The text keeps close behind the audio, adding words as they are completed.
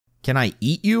Can I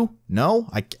eat you? No,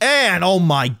 I can. Oh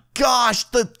my gosh,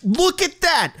 look at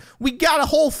that. We got a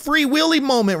whole Free Willy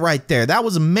moment right there. That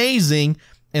was amazing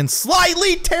and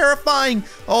slightly terrifying.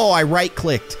 Oh, I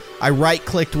right-clicked. I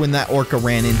right-clicked when that orca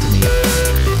ran into me.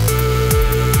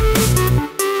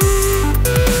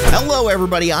 Hello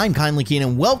everybody, I'm Kindly Keyin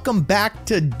and welcome back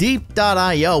to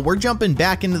Deep.io. We're jumping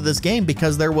back into this game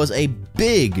because there was a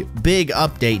big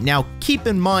update. Now keep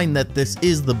in mind that this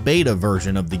is the beta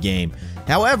version of the game.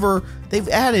 However, they've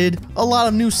added a lot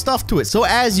of new stuff to it. So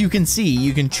as you can see,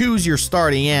 you can choose your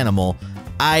starting animal.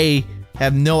 I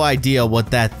have no idea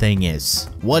what that thing is.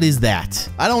 What is that?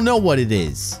 I don't know what it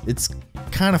is. It's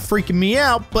kind of freaking me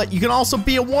out, but you can also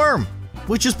be a worm,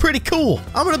 which is pretty cool.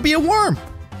 I'm gonna be a worm.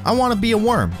 I want to be a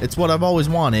worm. It's what I've always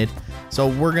wanted. So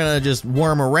we're gonna just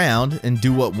worm around and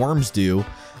do what worms do.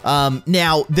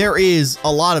 Now there is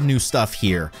a lot of new stuff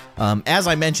here. As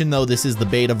I mentioned though, this is the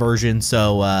beta version,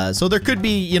 so there could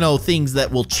be, you know, things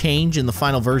that will change in the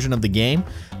final version of the game,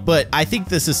 but I think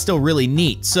this is still really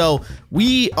neat. So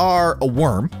we are a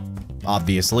worm,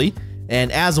 obviously,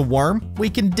 and as a worm,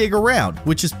 we can dig around,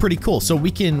 which is pretty cool. So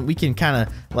we can kind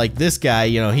of, like this guy,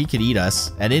 you know, he could eat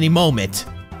us at any moment,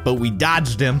 but we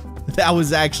dodged him. That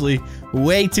was actually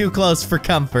way too close for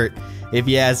comfort. If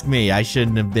you ask me, I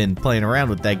shouldn't have been playing around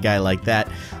with that guy like that.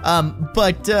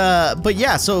 But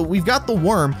yeah, so we've got the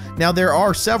worm. Now there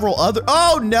are several other,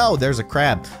 oh no, there's a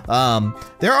crab.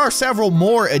 There are several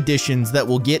more additions that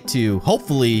we'll get to,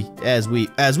 hopefully, as we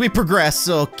progress.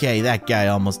 Okay, that guy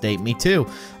almost ate me too.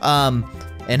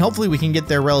 And hopefully we can get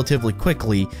there relatively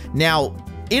quickly. Now,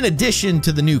 in addition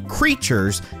to the new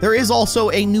creatures, there is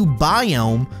also a new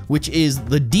biome, which is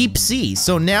the deep sea.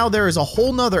 So now there is a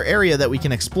whole nother area that we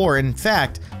can explore. In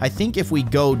fact, I think if we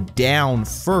go down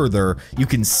further, you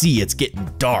can see it's getting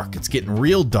dark. It's getting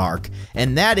real dark.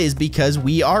 And that is because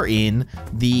we are in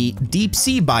the deep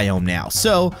sea biome now.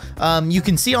 So you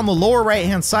can see on the lower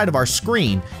right-hand side of our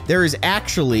screen, there is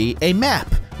actually a map,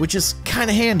 which is kind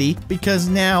of handy because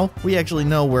now we actually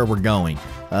know where we're going.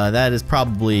 That is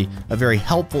probably a very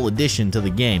helpful addition to the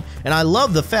game. And I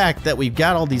love the fact that we've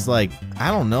got all these, like, I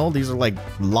don't know, these are like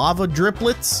lava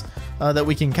driplets that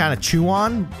we can kind of chew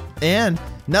on, and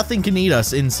nothing can eat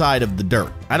us inside of the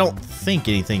dirt. I don't think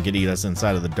anything could eat us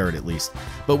inside of the dirt, at least.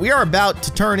 But we are about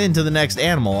to turn into the next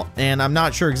animal, and I'm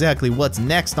not sure exactly what's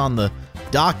next on the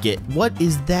docket. What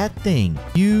is that thing?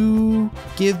 You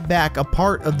give back a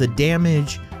part of the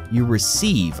damage you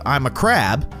receive. I'm a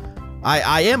crab.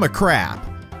 I am a crab.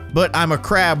 But I'm a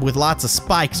crab with lots of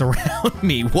spikes around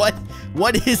me.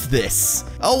 What is this?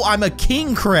 Oh, I'm a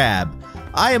king crab.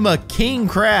 I am a king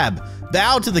crab.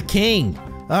 Bow to the king.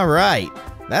 All right,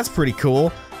 that's pretty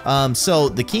cool. So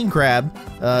the king crab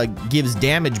gives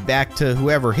damage back to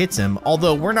whoever hits him.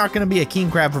 Although we're not going to be a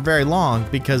king crab for very long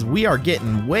because we are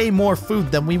getting way more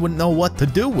food than we would know what to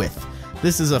do with.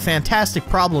 This is a fantastic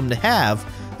problem to have.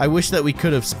 I wish that we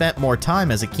could have spent more time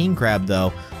as a king crab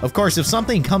though. Of course, if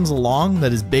something comes along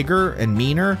that is bigger and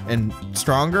meaner and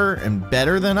stronger and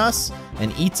better than us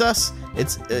and eats us,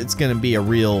 it's gonna be a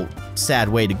real sad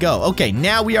way to go. Okay,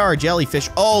 now we are a jellyfish.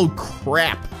 Oh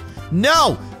crap.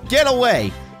 No, get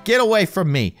away. Get away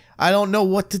from me. I don't know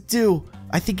what to do.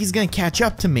 I think he's gonna catch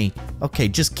up to me. Okay,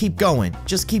 just keep going.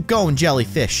 Just keep going,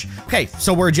 jellyfish. Okay,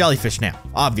 so we're a jellyfish now,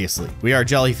 obviously. We are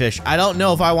jellyfish. I don't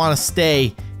know if I wanna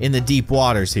stay in the deep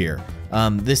waters here.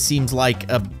 This seems like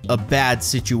a bad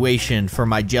situation for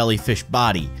my jellyfish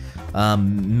body.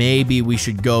 Maybe we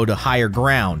should go to higher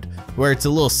ground where it's a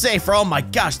little safer. Oh my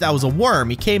gosh, that was a worm.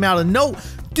 He came out of no,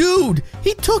 dude,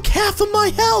 he took half of my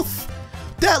health.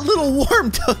 That little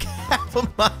worm took half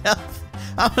of my health.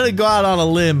 I'm gonna go out on a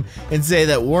limb and say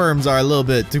that worms are a little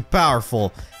bit too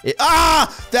powerful.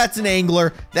 That's an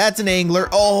angler. That's an angler.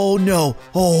 Oh no.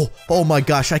 Oh my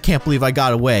gosh, I can't believe I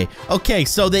got away. Okay,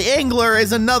 so the angler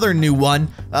is another new one.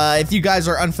 If you guys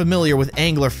are unfamiliar with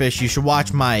anglerfish, you should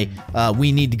watch my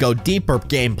We Need to Go Deeper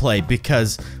gameplay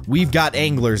because we've got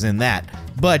anglers in that.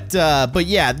 But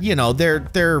yeah, you know,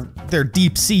 they're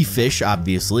deep sea fish,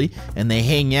 obviously, and they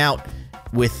hang out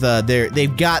with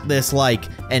they've got this like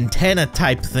antenna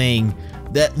type thing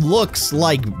that looks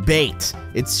like bait.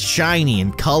 It's shiny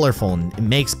and colorful and it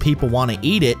makes people want to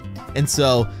eat it. And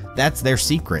so that's their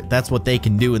secret. That's what they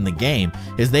can do in the game,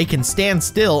 is they can stand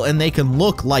still and they can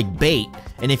look like bait.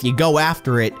 And if you go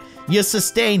after it, you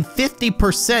sustain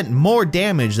 50% more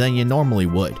damage than you normally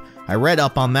would. I read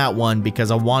up on that one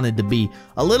because I wanted to be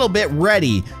a little bit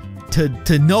ready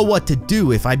to know what to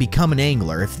do if I become an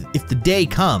angler. If the day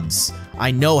comes,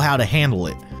 I know how to handle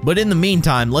it. But in the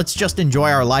meantime, let's just enjoy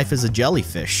our life as a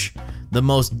jellyfish. the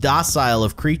most docile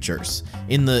of creatures.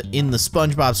 In the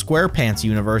SpongeBob SquarePants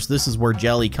universe, this is where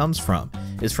jelly comes from.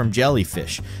 Is from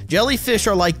jellyfish. Jellyfish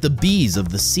are like the bees of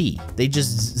the sea. They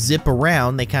just zip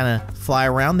around, they kind of fly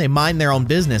around, they mind their own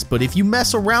business. But if you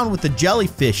mess around with the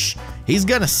jellyfish, he's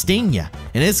gonna sting you,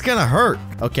 and it's gonna hurt.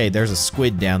 Okay, there's a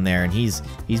squid down there, and he's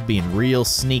being real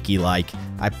sneaky like.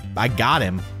 I got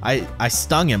him. I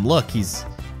stung him. Look, he's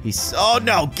oh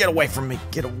no, get away from me.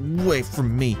 Get away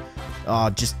from me.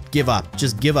 Oh, just give up.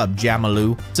 Just give up,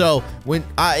 Jamaloo. So, when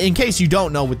in case you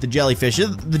don't know with the jellyfish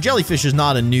is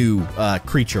not a new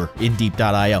creature in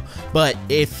Deep.io. But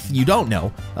if you don't know,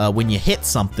 when you hit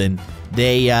something,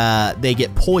 they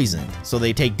get poisoned, so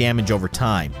they take damage over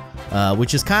time,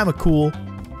 which is kind of a cool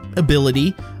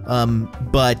ability.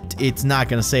 But it's not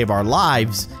gonna save our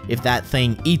lives if that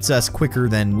thing eats us quicker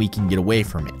than we can get away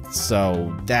from it.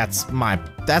 So that's my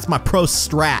pro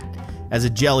strat as a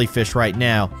jellyfish right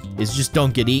now, is just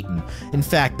don't get eaten. In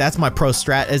fact, that's my pro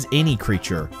strat as any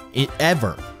creature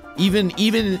ever.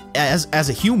 Even as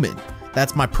a human,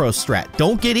 that's my pro strat.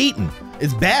 Don't get eaten.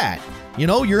 It's bad. You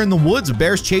know, you're in the woods, a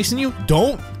bear's chasing you,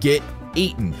 don't get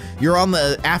eaten. You're on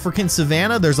the African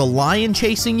savannah, there's a lion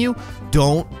chasing you,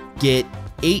 don't get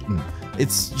eaten.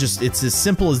 It's as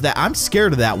simple as that. I'm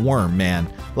scared of that worm, man.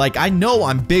 Like, I know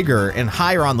I'm bigger and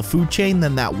higher on the food chain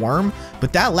than that worm,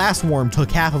 but that last worm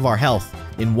took half of our health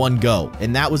in one go,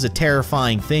 and that was a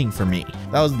terrifying thing for me.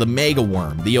 That was the mega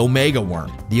worm, the omega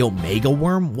worm. The omega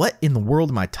worm? What in the world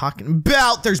am I talking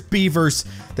about? There's beavers,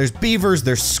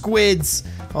 there's squids.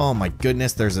 Oh my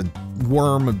goodness, there's a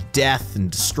worm of death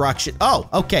and destruction. Oh,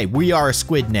 okay, we are a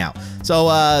squid now. So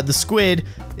the squid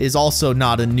is also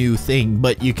not a new thing,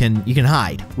 but you can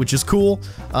hide, which is cool.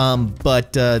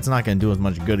 But it's not gonna do as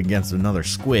much good against another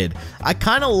squid. I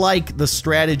kind of like the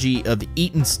strategy of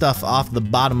eating stuff off the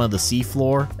bottom of the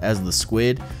seafloor as the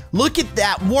squid. Look at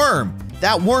that worm.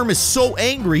 That worm is so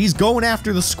angry, he's going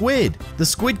after the squid. The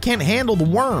squid can't handle the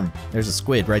worm. There's a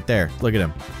squid right there. Look at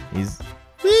him.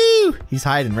 He's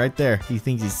hiding right there. He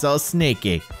thinks he's so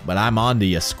sneaky. But I'm onto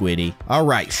you, squiddy. All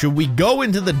right, should we go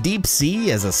into the deep sea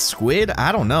as a squid?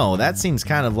 I don't know. That seems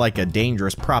kind of like a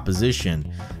dangerous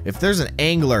proposition. If there's an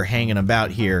angler hanging about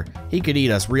here, he could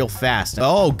eat us real fast.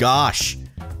 Oh gosh.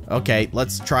 Okay,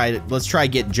 let's try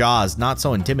get Jaws. Not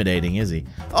so intimidating, is he?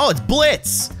 Oh, it's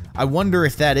Blitz. I wonder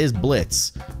if that is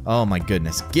Blitz. Oh my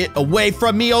goodness. Get away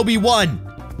from me,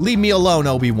 Obi-Wan. Leave me alone,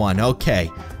 Obi-Wan. Okay.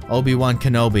 Obi-Wan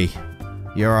Kenobi.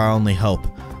 You're our only hope.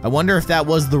 I wonder if that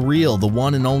was the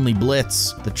one and only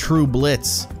Blitz, the true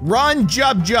Blitz. Run,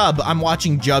 Jub Jub! I'm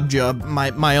watching Jub Jub,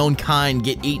 my own kind,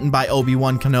 get eaten by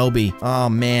Obi-Wan Kenobi. Oh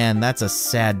man, that's a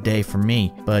sad day for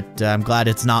me, but I'm glad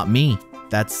it's not me.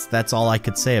 That's all I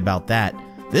could say about that.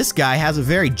 This guy has a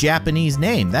very Japanese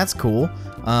name. That's cool.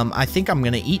 I think I'm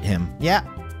gonna eat him. Yeah,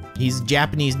 he's a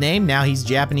Japanese name. Now he's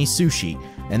Japanese sushi.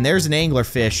 And there's an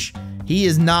anglerfish. He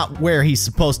is not where he's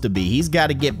supposed to be. He's got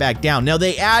to get back down. Now,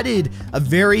 they added a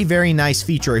very, very nice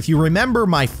feature. If you remember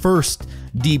my first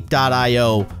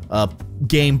Deep.io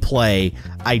gameplay,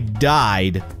 I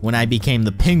died when I became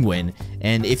the penguin.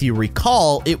 And if you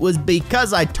recall, it was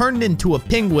because I turned into a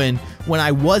penguin when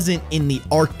I wasn't in the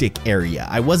Arctic area.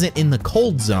 I wasn't in the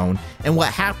cold zone. And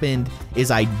what happened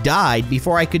is I died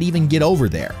before I could even get over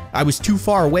there. I was too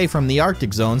far away from the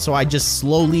Arctic zone, so I just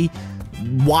slowly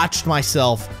watched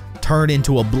myself turn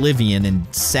into oblivion and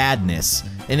sadness,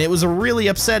 and it was a really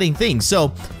upsetting thing.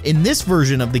 So in this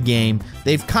version of the game,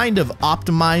 they've kind of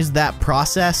optimized that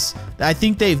process. I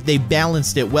think they've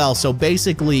balanced it well. So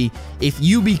basically, if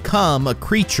you become a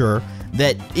creature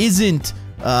that isn't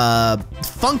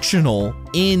functional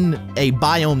in a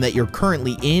biome that you're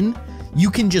currently in, you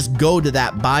can just go to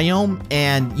that biome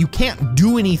and you can't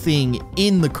do anything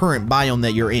in the current biome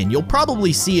that you're in. You'll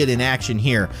probably see it in action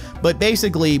here, but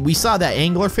basically we saw that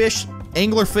anglerfish.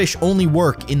 Anglerfish only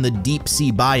work in the deep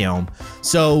sea biome,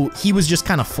 so he was just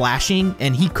kind of flashing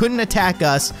and he couldn't attack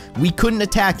us, we couldn't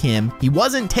attack him, he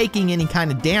wasn't taking any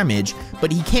kind of damage, but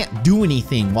he can't do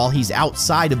anything while he's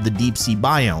outside of the deep sea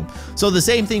biome. So the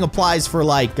same thing applies for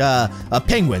like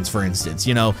penguins, for instance.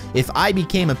 You know, if I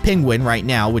became a penguin right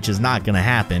now, which is not gonna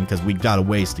happen because we've got a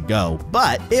ways to go,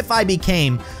 but if I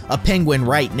became a penguin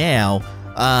right now,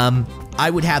 I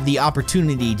would have the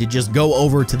opportunity to just go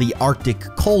over to the Arctic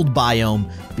cold biome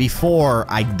before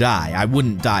I die. I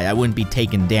wouldn't die. I wouldn't be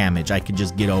taking damage. I could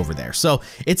just get over there. So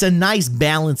it's a nice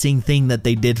balancing thing that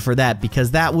they did for that,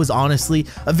 because that was honestly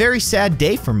a very sad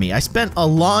day for me. I spent a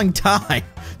long time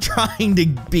trying to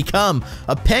become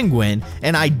a penguin,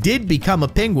 and I did become a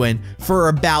penguin for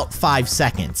about 5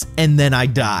 seconds, and then I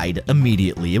died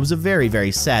immediately. It was a very,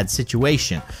 very sad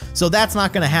situation. So that's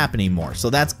not going to happen anymore, so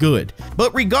that's good.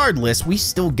 But regardless, goodness, we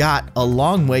still got a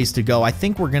long ways to go. I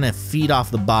think we're gonna feed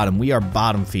off the bottom. We are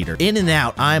bottom feeder. In and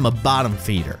out, I am a bottom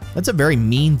feeder. That's a very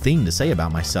mean thing to say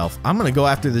about myself. I'm gonna go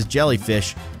after this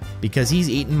jellyfish because he's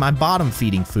eating my bottom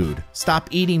feeding food. Stop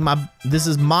eating this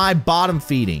is my bottom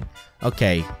feeding.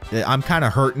 Okay, I'm kind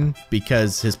of hurting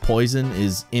because his poison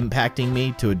is impacting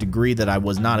me to a degree that I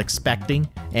was not expecting.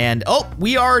 And oh,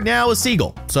 we are now a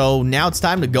seagull. So now it's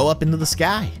time to go up into the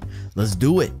sky. Let's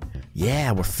do it.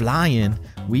 Yeah, we're flying.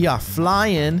 We are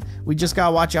flying. We just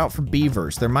gotta watch out for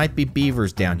beavers. There might be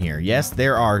beavers down here. Yes,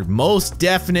 there are most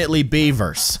definitely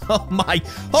beavers. Oh my,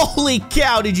 holy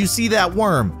cow, did you see that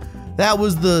worm? That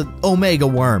was the omega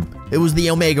worm. It was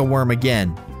the omega worm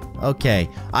again. Okay,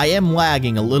 I am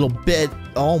lagging a little bit.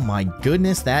 Oh my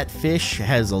goodness, that fish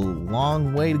has a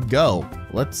long way to go.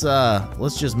 Let's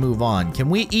just move on. Can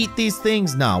we eat these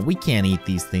things? No, we can't eat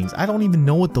these things. I don't even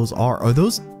know what those are. Are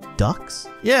those ducks?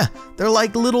 Yeah, they're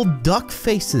like little duck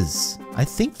faces. I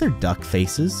think they're duck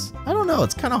faces. I don't know,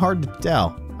 it's kind of hard to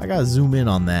tell. I gotta zoom in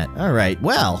on that. All right,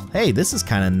 well, hey, this is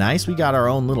kind of nice. We got our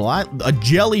own little island. A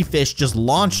jellyfish just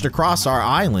launched across our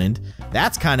island.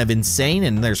 That's kind of insane,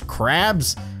 and there's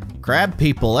crabs. Crab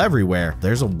people everywhere.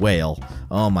 There's a whale.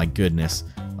 Oh my goodness.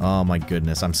 Oh my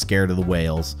goodness. I'm scared of the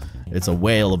whales. It's a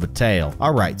whale of a tail.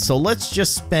 All right, so let's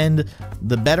just spend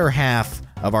the better half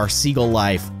of our seagull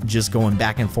life just going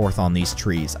back and forth on these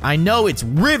trees. I know it's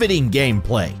riveting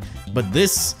gameplay, but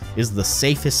this is the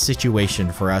safest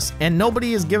situation for us, and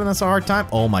nobody is giving us a hard time.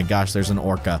 Oh my gosh, there's an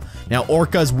orca. Now,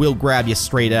 orcas will grab you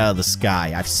straight out of the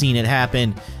sky. I've seen it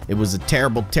happen. It was a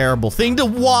terrible, terrible thing to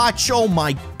watch. Oh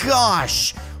my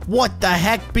gosh. What the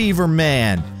heck, beaver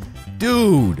man?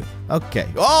 Dude.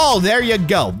 Okay. Oh, there you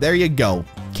go. There you go.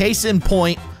 Case in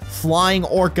point, flying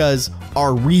orcas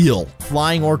are real.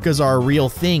 Flying orcas are a real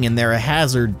thing, and they're a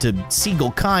hazard to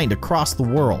seagull kind across the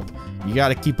world. You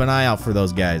gotta keep an eye out for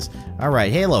those guys. All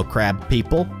right. Hello, crab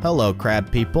people. Hello,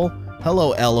 crab people. Hello,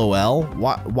 LOL.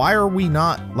 Why are we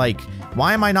not, like,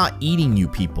 why am I not eating you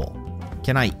people?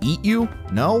 Can I eat you?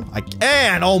 No? I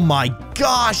can. Oh my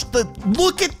gosh,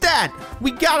 look at that.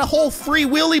 We got a whole Free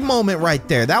Willy moment right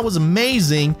there. That was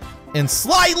amazing and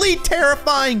slightly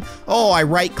terrifying. Oh, I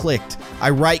right-clicked. I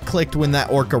right-clicked when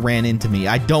that orca ran into me.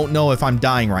 I don't know if I'm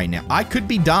dying right now. I could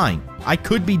be dying. I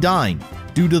could be dying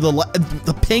due to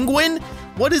the penguin?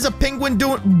 What is a penguin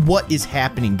doing? What is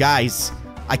happening, guys?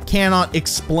 I cannot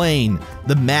explain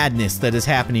the madness that is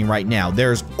happening right now.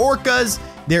 There's orcas,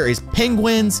 there is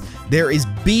penguins, there is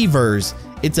beavers.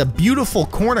 It's a beautiful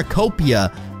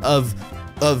cornucopia of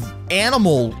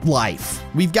animal life.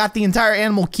 We've got the entire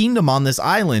animal kingdom on this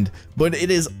island, but it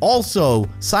is also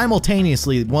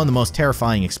simultaneously one of the most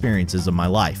terrifying experiences of my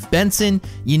life. Benson,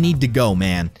 you need to go,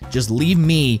 man. Just leave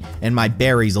me and my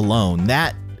berries alone.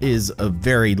 That is a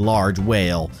very large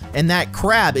whale, and that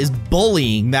crab is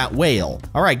bullying that whale.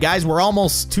 All right, guys, we're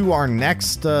almost to our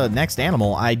next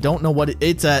animal. I don't know what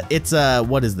it's a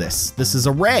what is this? This is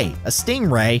a ray, a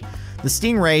stingray. The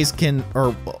stingrays can,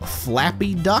 or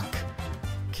flappy duck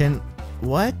can,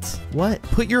 what?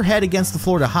 Put your head against the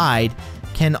floor to hide.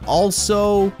 Can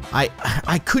also,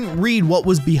 I couldn't read what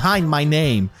was behind my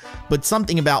name, but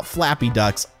something about flappy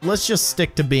ducks. Let's just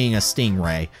stick to being a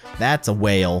stingray. That's a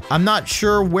whale. I'm not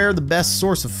sure where the best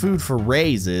source of food for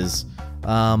rays is,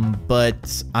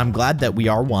 but I'm glad that we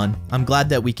are one. I'm glad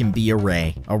that we can be a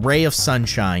ray of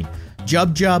sunshine.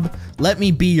 Jub, let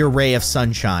me be your ray of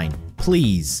sunshine.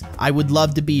 Please, I would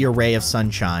love to be your ray of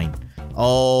sunshine.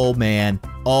 Oh man,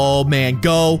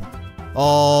 go.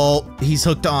 Oh, he's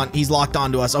hooked on. He's locked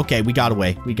onto us. Okay, we got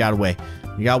away. We got away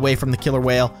from the killer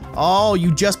whale. Oh,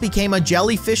 you just became a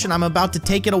jellyfish and I'm about to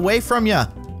take it away from you.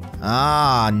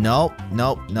 Ah, nope.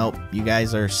 You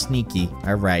guys are sneaky.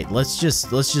 All right, let's just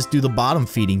do the bottom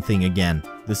feeding thing again.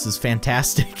 This is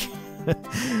fantastic.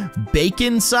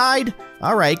 Bacon side?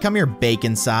 All right, come here,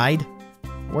 bacon side.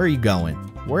 Where are you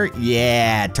going?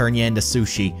 Yeah, turn you into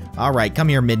sushi. All right, come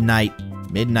here, midnight.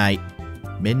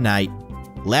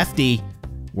 Lefty,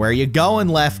 where are you going,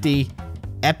 Lefty?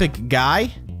 Epic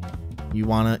guy? You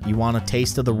want a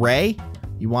taste of the ray?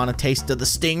 You want a taste of the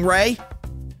stingray?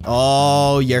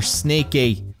 Oh, you're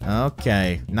sneaky.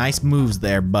 Okay, nice moves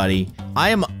there, buddy. I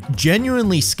am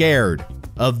genuinely scared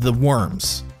of the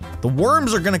worms. The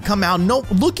worms are gonna come out. No,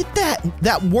 look at that.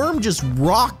 That worm just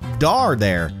rocked Dar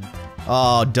there.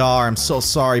 Oh, Dar, I'm so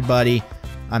sorry, buddy.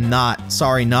 I'm not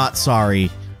sorry,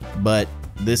 but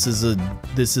this is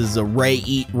a Ray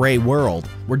eat Ray world.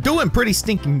 We're doing pretty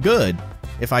stinking good,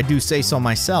 if I do say so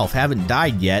myself. Haven't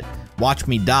died yet. Watch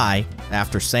me die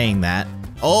after saying that.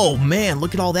 Oh man,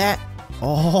 look at all that.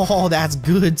 Oh, that's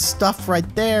good stuff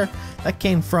right there. That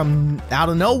came from out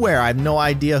of nowhere. I have no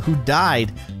idea who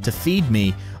died to feed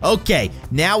me. Okay,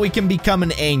 now we can become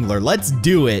an angler. Let's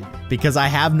do it, because I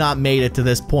have not made it to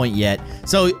this point yet.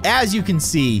 So, as you can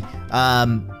see,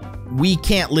 we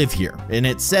can't live here, and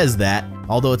it says that,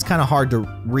 although it's kind of hard to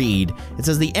read. It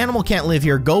says the animal can't live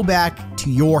here. Go back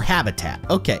to your habitat.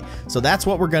 Okay, so that's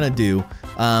what we're gonna do.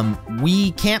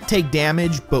 We can't take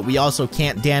damage, but we also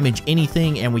can't damage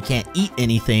anything, and we can't eat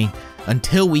anything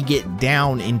until we get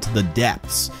down into the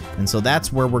depths. And so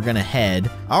that's where we're gonna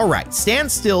head. All right,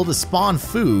 stand still to spawn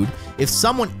food. If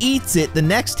someone eats it, the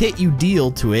next hit you deal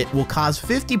to it will cause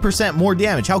 50% more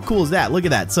damage. How cool is that? Look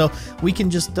at that. So we can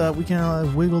just,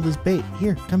 wiggle this bait.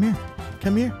 Here, come here.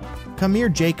 Come here. Come here,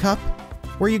 J-Cup.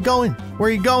 Where you going? Where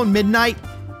you going, Midnight?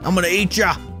 I'm gonna eat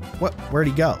ya. What? Where'd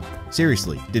he go?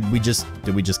 Seriously, did we just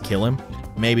kill him?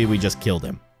 Maybe we just killed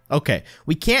him. Okay,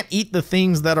 we can't eat the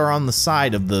things that are on the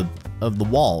side of the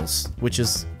walls, which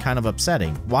is kind of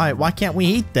upsetting. Why can't we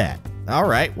eat that? All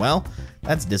right, well,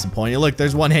 that's disappointing. Look,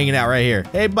 there's one hanging out right here.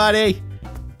 Hey, buddy.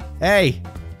 Hey.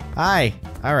 Hi.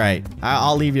 All right,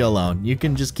 I'll leave you alone. You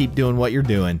can just keep doing what you're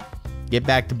doing. Get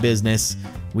back to business.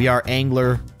 We are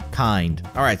angler kind.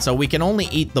 All right, so we can only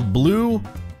eat the blue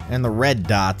and the red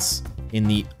dots in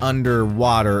the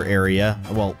underwater area.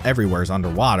 Well, everywhere's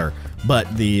underwater, but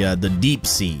the deep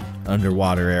sea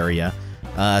underwater area.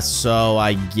 So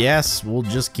I guess we'll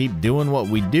just keep doing what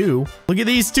we do. Look at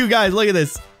these two guys. Look at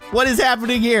this. What is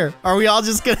happening here? Are we all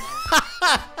just gonna...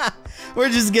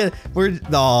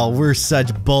 we're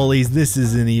such bullies. This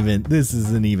isn't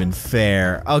even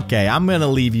fair. Okay, I'm gonna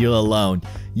leave you alone.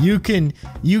 You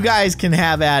guys can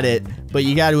have at it, but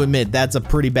you got to admit that's a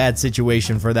pretty bad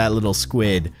situation for that little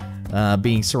squid,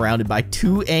 being surrounded by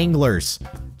two anglers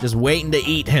just waiting to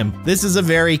eat him. This is a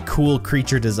very cool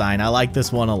creature design. I like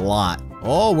this one a lot.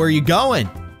 Oh, where you going?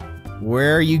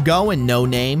 Where are you going, no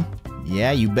name?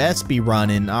 Yeah, you best be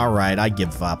running. All right, I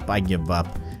give up. I give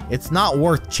up. It's not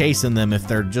worth chasing them if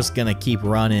they're just gonna keep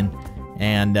running,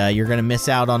 and you're gonna miss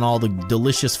out on all the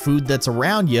delicious food that's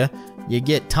around you. You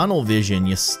get tunnel vision.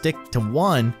 You stick to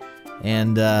one,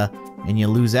 and you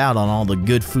lose out on all the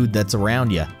good food that's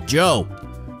around you. Joe,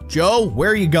 where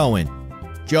are you going?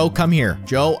 Joe, come here.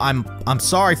 Joe, I'm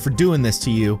sorry for doing this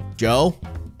to you. Joe.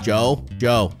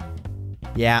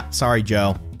 Yeah, sorry,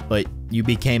 Joe, but you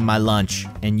became my lunch,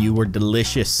 and you were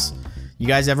delicious. You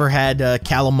guys ever had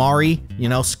calamari? You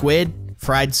know, squid?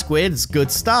 Fried squid? It's good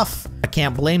stuff. I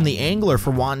can't blame the angler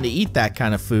for wanting to eat that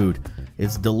kind of food.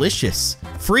 It's delicious.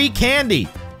 Free candy.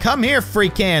 Come here, free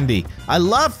candy. I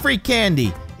love free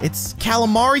candy. It's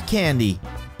calamari candy.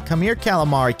 Come here,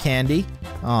 calamari candy.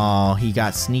 Oh, he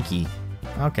got sneaky.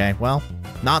 Okay, well,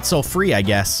 not so free, I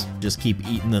guess. Just keep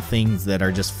eating the things that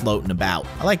are just floating about.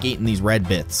 I like eating these red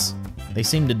bits. They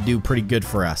seem to do pretty good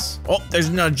for us. Oh, there's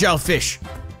another jellyfish.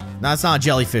 No, it's not a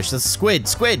jellyfish. That's a squid.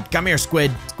 Squid, come here, squid.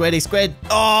 Squiddy, squid.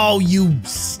 Oh, you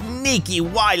sneaky,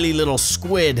 wily little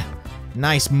squid.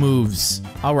 Nice moves.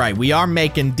 All right, we are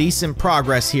making decent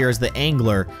progress here as the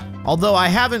angler. Although I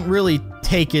haven't really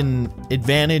taken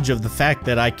advantage of the fact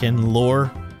that I can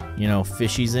lure, you know,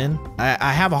 fishies in.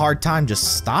 I have a hard time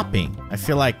just stopping. I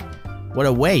feel like, what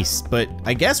a waste. But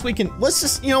I guess we can, let's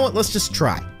just, you know what, let's just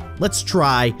try. Let's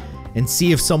try and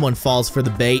see if someone falls for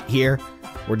the bait here.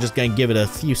 We're just gonna give it a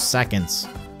few seconds.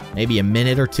 Maybe a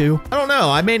minute or two. I don't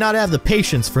know, I may not have the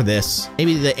patience for this.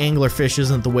 Maybe the anglerfish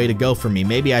isn't the way to go for me.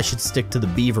 Maybe I should stick to the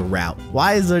beaver route.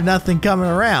 Why is there nothing coming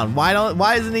around? Why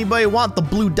doesn't anybody want the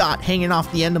blue dot hanging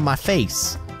off the end of my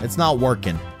face? It's not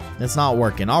working. It's not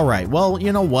working. All right, well,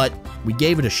 you know what? We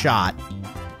gave it a shot,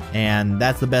 and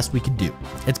that's the best we could do.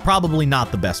 It's probably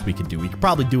not the best we could do. We could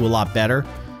probably do a lot better.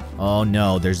 Oh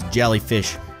no, there's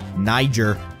jellyfish.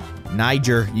 Niger,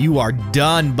 you are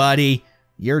done, buddy.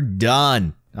 You're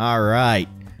done. All right,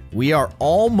 we are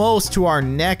almost to our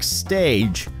next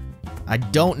stage. I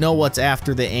don't know what's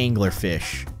after the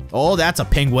anglerfish. Oh, that's a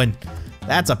penguin.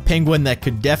 That's a penguin that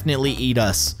could definitely eat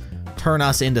us. Turn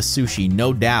us into sushi,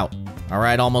 no doubt. All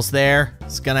right, almost there.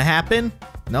 It's gonna happen.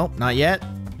 Nope, not yet.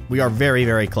 We are very,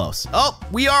 very close. Oh,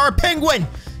 we are a penguin.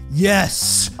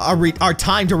 Yes, our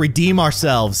time to redeem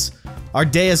ourselves. Our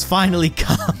day has finally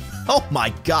come. Oh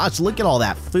my gosh, look at all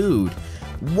that food.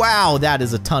 Wow, that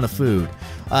is a ton of food.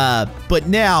 But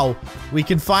now we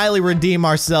can finally redeem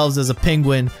ourselves as a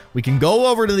penguin. We can go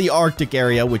over to the Arctic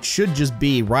area, which should just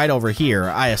be right over here.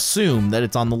 I assume that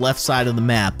it's on the left side of the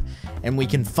map. And we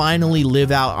can finally live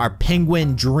out our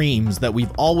penguin dreams that we've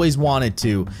always wanted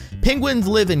to. Penguins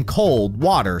live in cold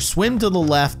water, swim to the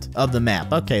left of the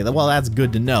map. Okay, well, that's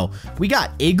good to know. We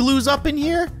got igloos up in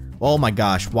here? Oh my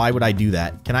gosh, why would I do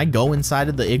that? Can I go inside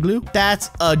of the igloo?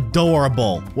 That's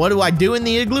adorable. What do I do in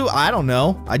the igloo? I don't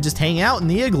know. I just hang out in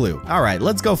the igloo. All right,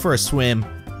 let's go for a swim.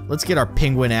 Let's get our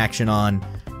penguin action on.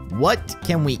 What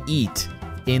can we eat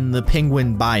in the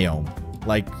penguin biome?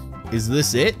 Like, is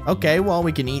this it? Okay, well,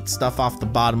 we can eat stuff off the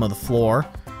bottom of the floor.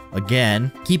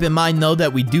 Again, keep in mind though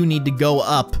that we do need to go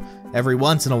up every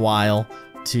once in a while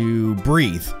to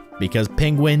breathe, because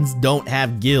penguins don't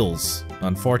have gills.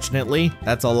 Unfortunately,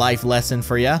 that's a life lesson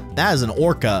for ya. That is an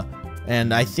orca,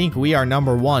 and I think we are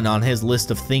 #1 on his list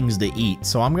of things to eat.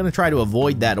 So I'm gonna try to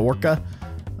avoid that orca.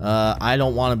 I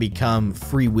don't want to become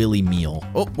Free Willy meal.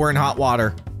 Oh, we're in hot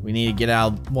water. We need to get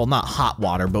out, well, not hot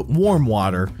water, but warm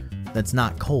water that's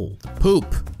not cold.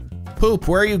 Poop. Poop,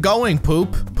 where are you going,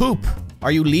 Poop? Poop.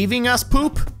 Are you leaving us,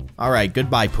 Poop? All right,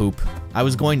 goodbye, Poop. I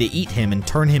was going to eat him and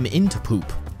turn him into poop.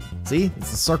 See? It's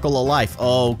the circle of life.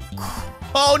 Oh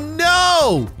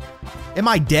no! Am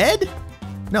I dead?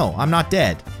 No, I'm not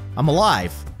dead. I'm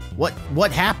alive.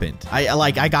 What happened?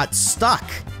 I got stuck.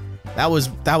 That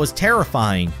was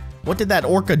terrifying. What did that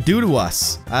orca do to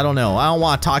us? I don't know. I don't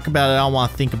want to talk about it. I don't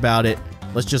want to think about it.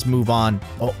 Let's just move on.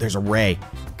 Oh, there's a ray.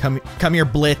 Come here,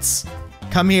 Blitz.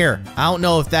 Come here. I don't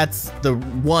know if that's the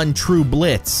one true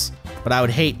Blitz, but I would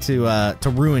hate to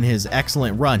ruin his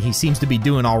excellent run. He seems to be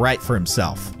doing all right for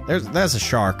himself. There's a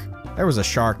shark. There was a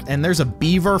shark, and there's a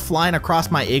beaver flying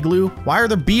across my igloo. Why are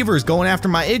there beavers going after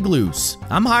my igloos?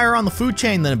 I'm higher on the food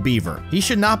chain than a beaver. He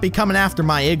should not be coming after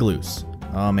my igloos.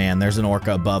 Oh man, there's an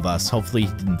orca above us. Hopefully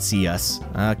he didn't see us.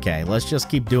 Okay, let's just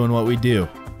keep doing what we do,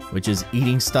 which is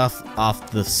eating stuff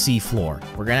off the seafloor.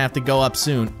 We're gonna have to go up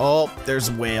soon. Oh, there's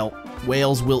a whale.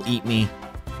 Whales will eat me.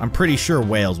 I'm pretty sure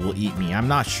whales will eat me. I'm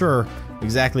not sure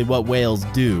exactly what whales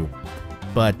do,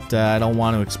 but I don't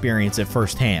want to experience it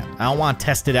firsthand. I don't want to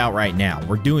test it out right now.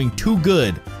 We're doing too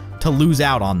good to lose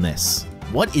out on this.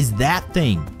 What is that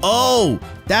thing? Oh,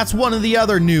 that's one of the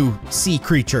other new sea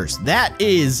creatures. That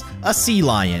is a sea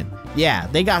lion. Yeah,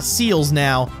 they got seals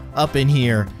now up in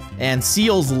here, and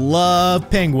seals love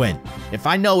penguin. If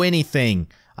I know anything,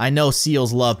 I know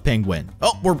seals love penguin.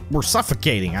 Oh, we're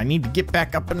suffocating. I need to get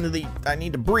back up into the, I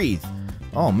need to breathe.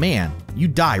 Oh man, you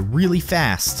die really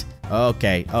fast.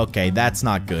 Okay, that's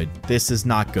not good. This is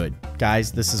not good.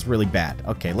 Guys, this is really bad.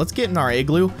 Okay, let's get in our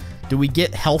igloo. Do we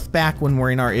get health back when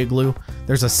we're in our igloo?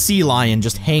 There's a sea lion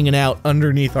just hanging out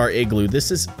underneath our igloo.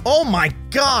 This is, oh my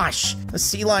gosh! A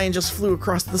sea lion just flew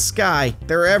across the sky.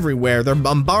 They're everywhere. They're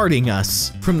bombarding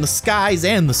us from the skies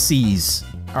and the seas.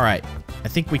 All right, I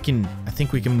think we can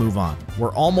move on.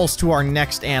 We're almost to our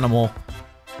next animal.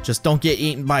 Just don't get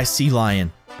eaten by a sea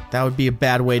lion. That would be a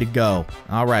bad way to go.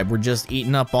 All right, we're just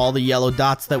eating up all the yellow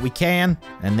dots that we can,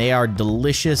 and they are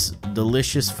delicious,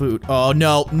 delicious food. Oh,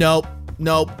 no, nope,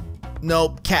 nope,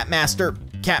 nope. Cat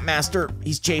Master,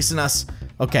 he's chasing us.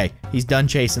 Okay, he's done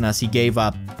chasing us. He gave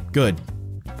up. Good.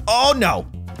 Oh, no.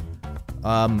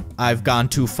 I've gone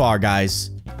too far,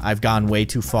 guys. I've gone way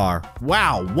too far.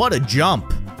 Wow, what a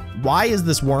jump. Why is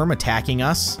this worm attacking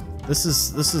us? This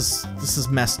is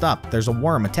messed up. There's a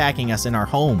worm attacking us in our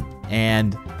home,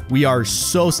 and we are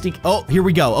so oh, here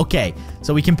we go. Okay,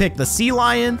 so we can pick the sea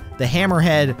lion, the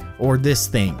hammerhead, or this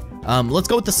thing. Let's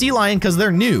go with the sea lion because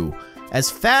they're new. As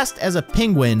fast as a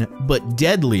penguin, but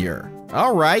deadlier.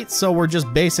 All right, so we're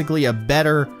just basically a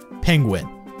better penguin,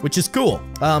 which is cool.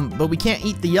 But we can't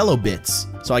eat the yellow bits,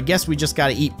 so I guess we just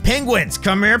gotta eat penguins.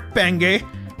 Come here, Pengy.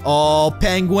 Oh,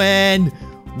 penguin.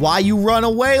 Why you run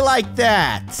away like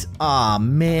that? Aw,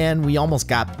 man, we almost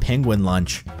got penguin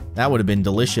lunch. That would have been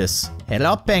delicious.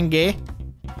 Hello, Pengy.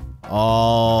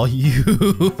 Oh, you.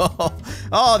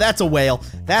 Oh, that's a whale.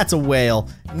 That's a whale.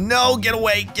 No, get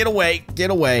away, get away,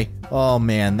 get away. Oh,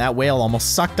 man, that whale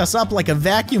almost sucked us up like a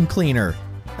vacuum cleaner.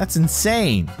 That's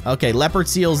insane. Okay, leopard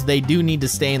seals, they do need to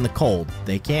stay in the cold.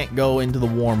 They can't go into the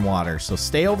warm water, so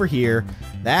stay over here.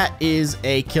 That is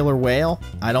a killer whale.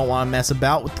 I don't want to mess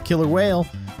about with the killer whale.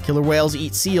 Killer whales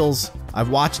eat seals. I've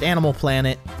watched Animal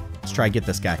Planet. Let's try to get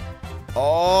this guy.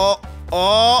 Oh,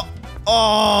 oh,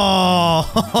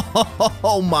 oh,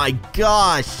 oh my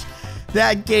gosh.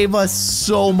 That gave us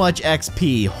so much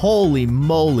XP. Holy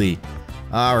moly.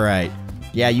 All right.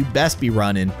 Yeah, you best be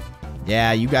running.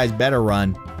 Yeah, you guys better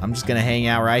run. I'm just gonna hang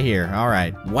out right here. All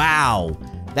right. Wow.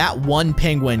 That one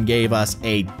penguin gave us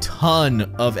a ton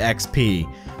of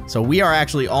XP. So we are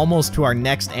actually almost to our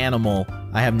next animal.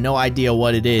 I have no idea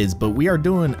what it is, but we are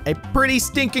doing a pretty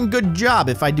stinking good job,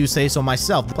 if I do say so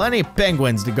myself. Plenty of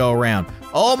penguins to go around.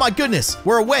 Oh my goodness,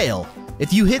 we're a whale.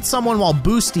 If you hit someone while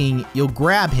boosting, you'll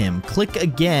grab him. Click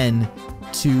again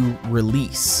to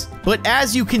release. But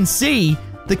as you can see,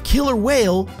 the killer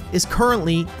whale is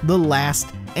currently the last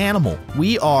animal.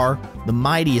 We are the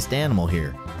mightiest animal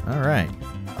here. All right.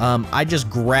 I just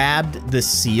grabbed the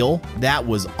seal. That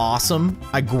was awesome.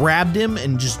 I grabbed him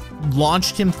and just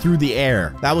launched him through the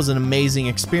air. That was an amazing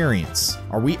experience.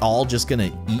 Are we all just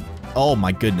gonna eat? Oh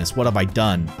my goodness, what have I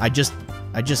done? I just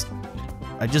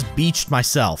beached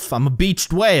myself. I'm a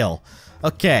beached whale.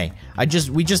 Okay,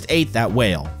 we just ate that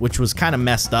whale, which was kind of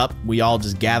messed up. We all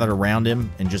just gathered around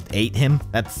him and just ate him.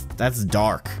 That's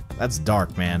dark. That's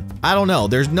dark, man. I don't know.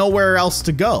 There's nowhere else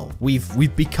to go.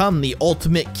 We've become the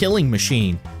ultimate killing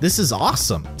machine. This is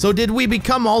awesome. So did we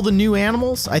become all the new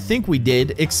animals? I think we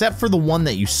did, except for the one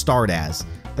that you start as.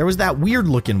 There was that weird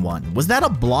looking one. Was that a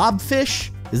blobfish?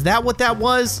 Is that what that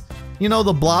was? You know,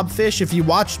 the blobfish, if you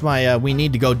watched my We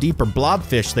Need to Go Deeper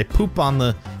blobfish, they poop on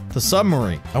the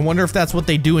submarine. I wonder if that's what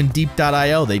they do in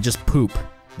deep.io. They just poop.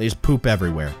 They just poop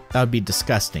everywhere. That would be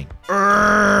disgusting.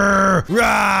 Well,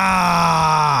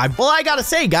 I gotta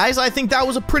say, guys, I think that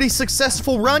was a pretty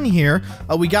successful run here.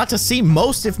 We got to see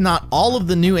most, if not all, of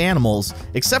the new animals,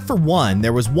 except for one.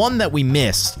 There was one that we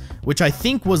missed, which I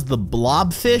think was the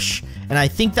blobfish, and I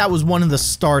think that was one of the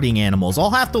starting animals. I'll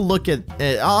have to look up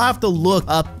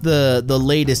the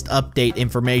latest update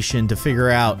information to figure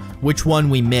out which one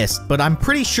we missed, but I'm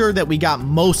pretty sure that we got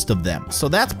most of them, so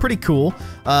that's pretty cool.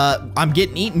 I'm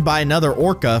getting eaten by another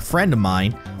orca, friend of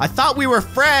mine. I thought we were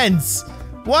friends.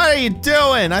 What are you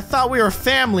doing? I thought we were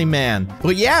family, man.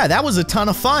 But yeah, that was a ton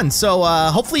of fun. So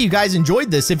hopefully you guys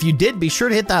enjoyed this. If you did, be sure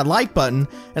to hit that like button.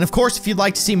 And of course, if you'd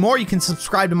like to see more, you can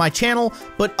subscribe to my channel.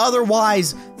 But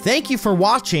otherwise, thank you for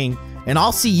watching, and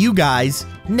I'll see you guys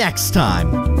next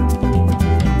time.